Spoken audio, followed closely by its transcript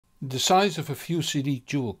The size of a few CD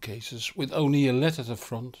jewel cases with only a LED at the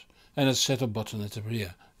front and a setup button at the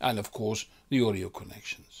rear, and of course the audio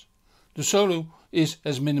connections. The Solo is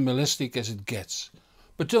as minimalistic as it gets,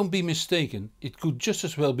 but don't be mistaken, it could just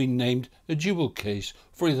as well be named a jewel case,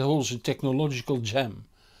 for it holds a technological gem,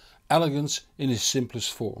 Elegance in its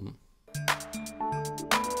simplest form.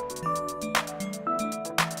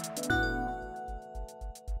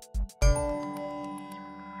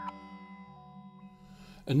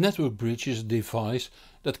 A network bridge is a device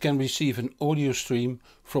that can receive an audio stream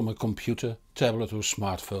from a computer, tablet or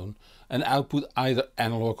smartphone and output either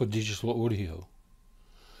analog or digital audio.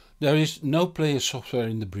 There is no player software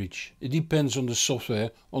in the bridge, it depends on the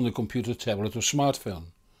software on the computer, tablet or smartphone.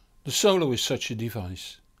 The Solo is such a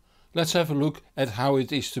device. Let's have a look at how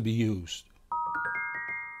it is to be used.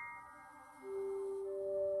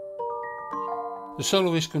 The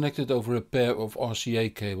Solo is connected over a pair of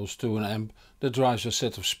RCA cables to an amp that drives a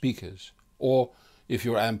set of speakers, or if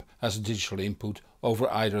your amp has a digital input, over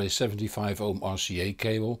either a 75 ohm RCA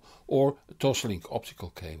cable or a Toslink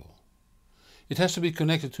optical cable. It has to be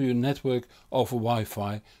connected to your network over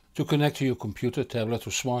Wi-Fi to connect to your computer, tablet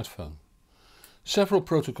or smartphone. Several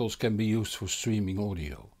protocols can be used for streaming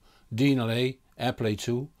audio: DLNA, AirPlay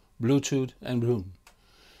 2, Bluetooth and Roon.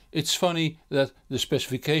 It's funny that the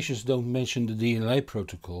specifications don't mention the DLNA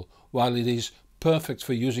protocol, while it is perfect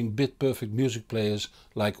for using bit-perfect music players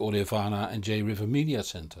like Audiovana and J-River Media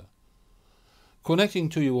Center. Connecting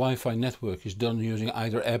to your Wi-Fi network is done using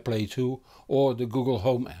either AirPlay 2 or the Google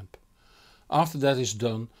Home app. After that is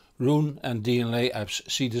done, Roon and DLNA apps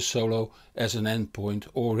see the Solo as an endpoint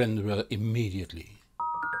or renderer immediately.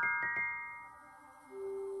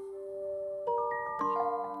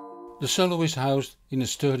 The Solo is housed in a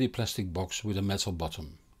sturdy plastic box with a metal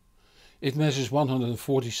bottom. It measures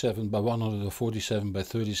 147 by 147 by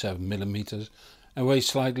 37 mm and weighs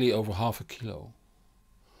slightly over half a kilo.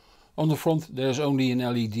 On the front there is only an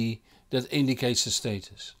LED that indicates the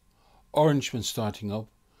status: orange when starting up,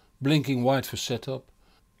 blinking white for setup,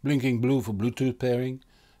 blinking blue for Bluetooth pairing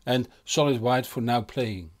and solid white for now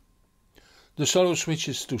playing. The Solo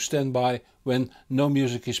switches to standby when no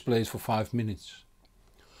music is played for 5 minutes.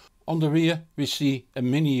 On the rear we see a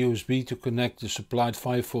mini USB to connect the supplied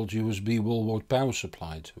 5V USB wall-wart power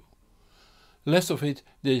supply to. Left of it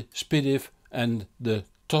the SPDIF and the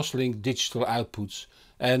Toslink digital outputs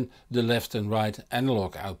and the left and right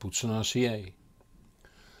analog outputs on RCA.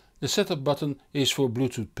 The setup button is for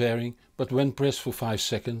Bluetooth pairing, but when pressed for 5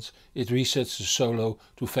 seconds it resets the Solo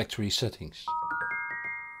to factory settings.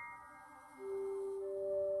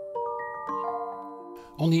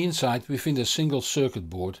 On the inside we find a single circuit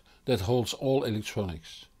board that holds all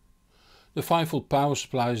electronics. The 5V power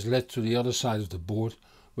supply is led to the other side of the board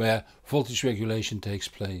where voltage regulation takes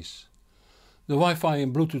place. The Wi-Fi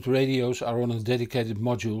and Bluetooth radios are on a dedicated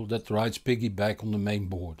module that rides piggyback on the main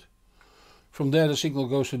board. From there the signal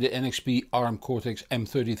goes to the NXP ARM Cortex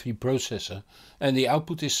M33 processor and the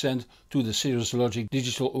output is sent to the Cirrus Logic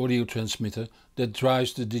digital audio transmitter that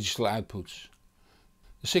drives the digital outputs.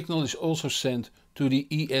 The signal is also sent to the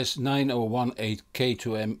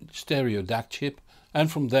ES9018K2M stereo DAC chip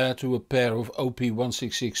and from there to a pair of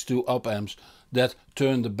OP1662 op amps that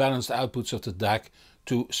turn the balanced outputs of the DAC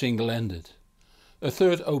to single-ended. A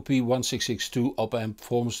third OP1662 op amp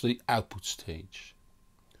forms the output stage.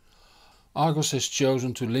 Argos has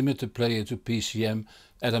chosen to limit the player to PCM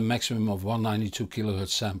at a maximum of 192 kHz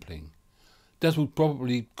sampling. That would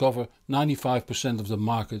probably cover 95% of the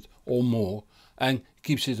market or more and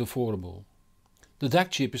keeps it affordable. The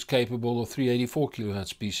DAC chip is capable of 384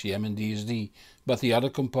 kHz PCM and DSD, but the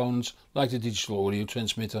other components like the digital audio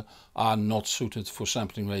transmitter are not suited for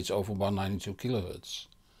sampling rates over 192 kHz.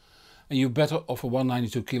 And you're better off a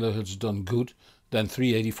 192 kHz done good than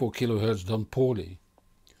 384 kHz done poorly.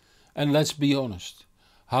 And let's be honest,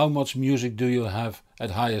 how much music do you have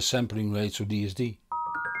at higher sampling rates or DSD?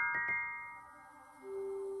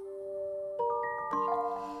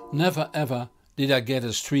 Never ever did I get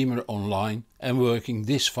a streamer online and working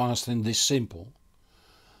this fast and this simple.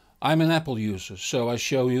 I'm an Apple user, so I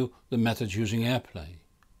show you the method using AirPlay.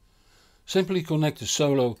 Simply connect the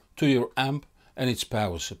Solo to your amp and its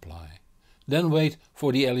power supply. Then wait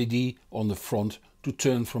for the LED on the front to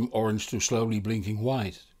turn from orange to slowly blinking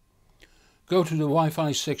white. Go to the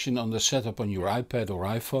Wi-Fi section on the setup on your iPad or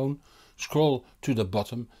iPhone, scroll to the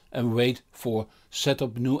bottom and wait for Set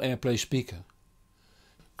up new AirPlay speaker.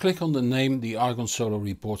 Click on the name the Argon Solo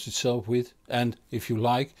reports itself with and, if you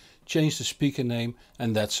like, change the speaker name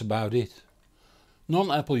and that's about it.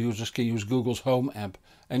 Non-Apple users can use Google's Home app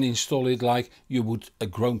and install it like you would a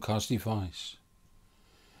Chromecast device.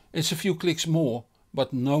 It's a few clicks more,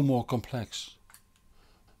 but no more complex.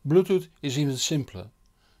 Bluetooth is even simpler.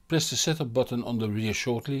 Press the setup button on the rear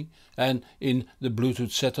shortly and in the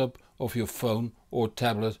Bluetooth setup of your phone or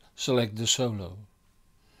tablet select the Solo.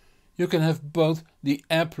 You can have both the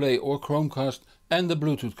AirPlay or Chromecast and the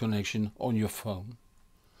Bluetooth connection on your phone.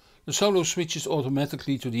 The Solo switches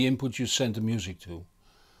automatically to the input you send the music to.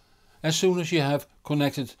 As soon as you have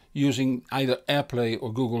connected using either AirPlay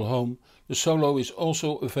or Google Home, the Solo is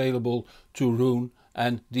also available to Roon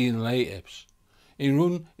and DNLA apps. In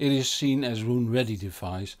Roon it is seen as Roon Ready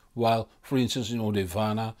device, while for instance in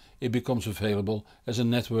Audiovana it becomes available as a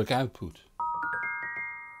network output.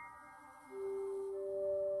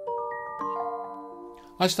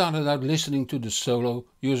 I started out listening to the Solo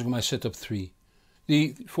using my Setup 3.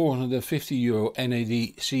 The €450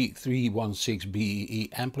 NAD C316BEE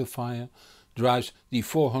amplifier drives the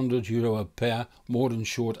 €400 a pair Modern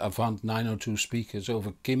Short Avant 902 speakers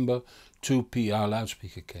over Kimber 2PR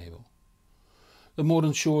loudspeaker cable. The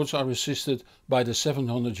Modern Shorts are assisted by the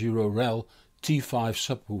 €700 REL T5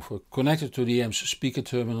 subwoofer connected to the amp's speaker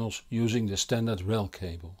terminals using the standard REL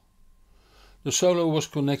cable. The Solo was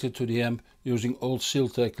connected to the amp using old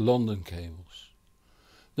Siltech London cables.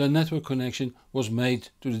 The network connection was made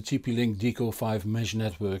to the TP-Link Deco5 mesh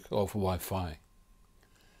network over Wi-Fi.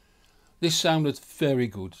 This sounded very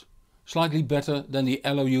good, slightly better than the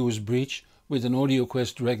LOUS Breach with an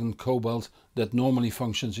AudioQuest Dragon Cobalt that normally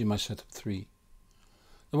functions in my Setup 3.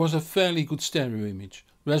 There was a fairly good stereo image,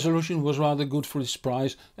 resolution was rather good for its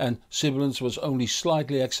price and sibilance was only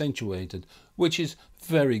slightly accentuated, which is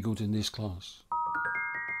very good in this class.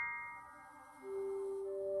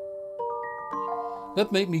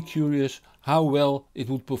 That made me curious how well it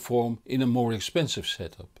would perform in a more expensive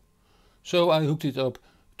setup. So I hooked it up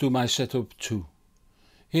to my Setup 2.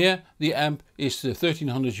 Here the amp is the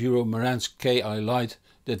 €1300 Marantz KI Lite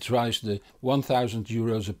that drives the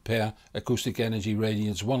 €1000 a pair Acoustic Energy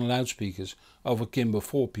Radiance 1 loudspeakers over Kimber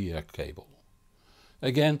 4PR cable.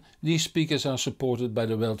 Again, these speakers are supported by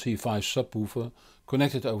the REL T5 subwoofer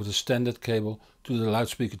connected over the standard cable to the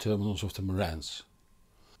loudspeaker terminals of the Marantz.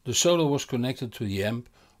 The Solo was connected to the amp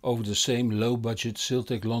over the same low budget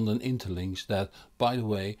Siltech London interlinks that, by the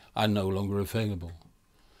way, are no longer available.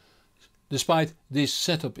 Despite this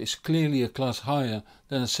setup is clearly a class higher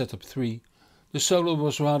than a Setup 3, the Solo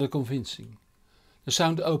was rather convincing. The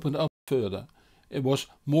sound opened up further, it was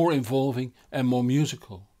more involving and more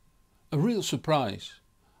musical. A real surprise.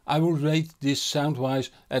 I would rate this sound-wise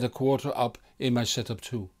at a quarter up in my Setup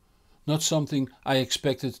 2. Not something I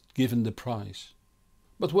expected given the price.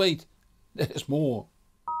 But wait, there's more.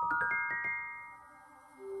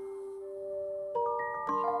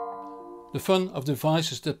 The fun of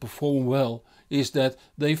devices that perform well is that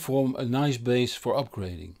they form a nice base for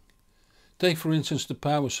upgrading. Take for instance the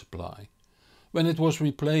power supply. When it was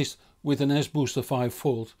replaced with an S-Booster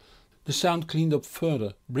 5V, the sound cleaned up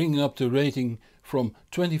further, bringing up the rating from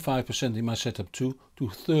 25% in my Setup 2 to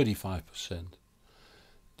 35%.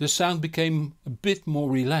 The sound became a bit more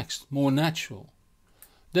relaxed, more natural.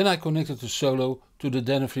 Then I connected the Solo to the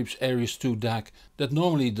Denafrips Aries 2 DAC that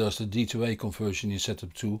normally does the D2A conversion in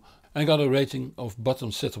Setup 2 and got a rating of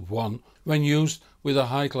bottom Setup 1 when used with a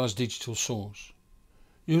high-class digital source.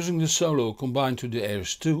 Using the Solo combined to the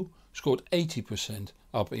Aries 2 scored 80%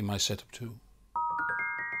 up in my Setup 2.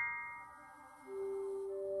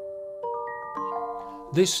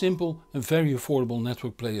 This simple and very affordable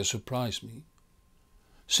network player surprised me.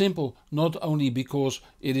 Simple not only because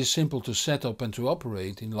it is simple to set up and to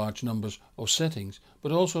operate in large numbers of settings,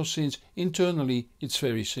 but also since internally it's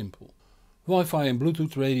very simple. Wi-Fi and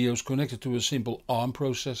Bluetooth radios connected to a simple ARM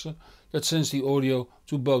processor that sends the audio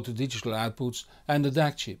to both the digital outputs and the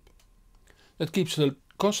DAC chip. That keeps the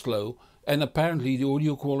cost low and apparently the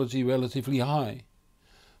audio quality relatively high.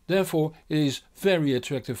 Therefore it is very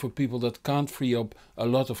attractive for people that can't free up a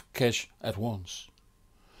lot of cash at once.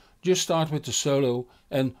 Just start with the Solo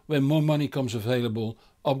and when more money comes available,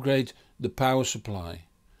 upgrade the power supply.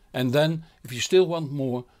 And then, if you still want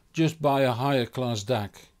more, just buy a higher class DAC.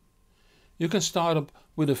 You can start up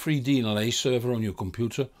with a free DNLA server on your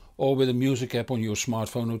computer or with a music app on your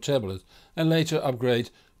smartphone or tablet and later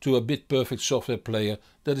upgrade to a BitPerfect software player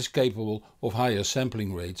that is capable of higher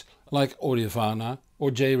sampling rates like Audiovana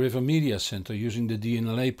or JRiver Media Center using the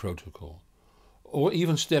DNLA protocol. Or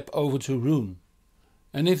even step over to Roon.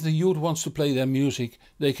 And if the youth wants to play their music,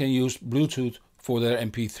 they can use Bluetooth for their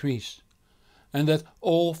MP3s. And that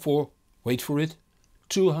all for, wait for it,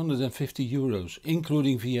 €250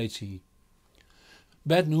 including VAT.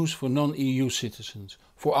 Bad news for non-EU citizens,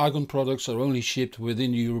 for Argon products are only shipped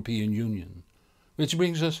within the European Union. Which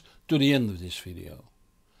brings us to the end of this video.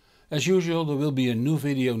 As usual, there will be a new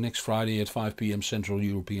video next Friday at 5 PM Central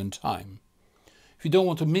European Time. If you don't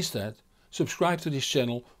want to miss that, subscribe to this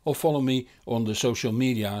channel or follow me on the social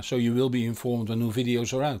media so you will be informed when new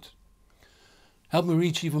videos are out. Help me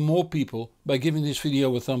reach even more people by giving this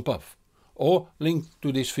video a thumb up or link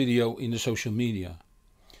to this video in the social media.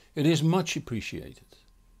 It is much appreciated.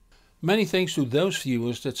 Many thanks to those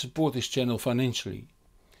viewers that support this channel financially.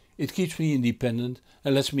 It keeps me independent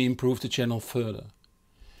and lets me improve the channel further.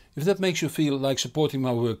 If that makes you feel like supporting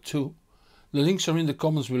my work too, the links are in the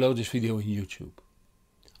comments below this video in YouTube.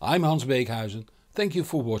 I'm Hans Beekhuizen, thank you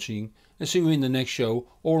for watching and see you in the next show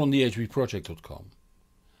or on thehbproject.com.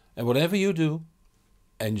 And whatever you do,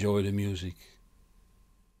 enjoy the music.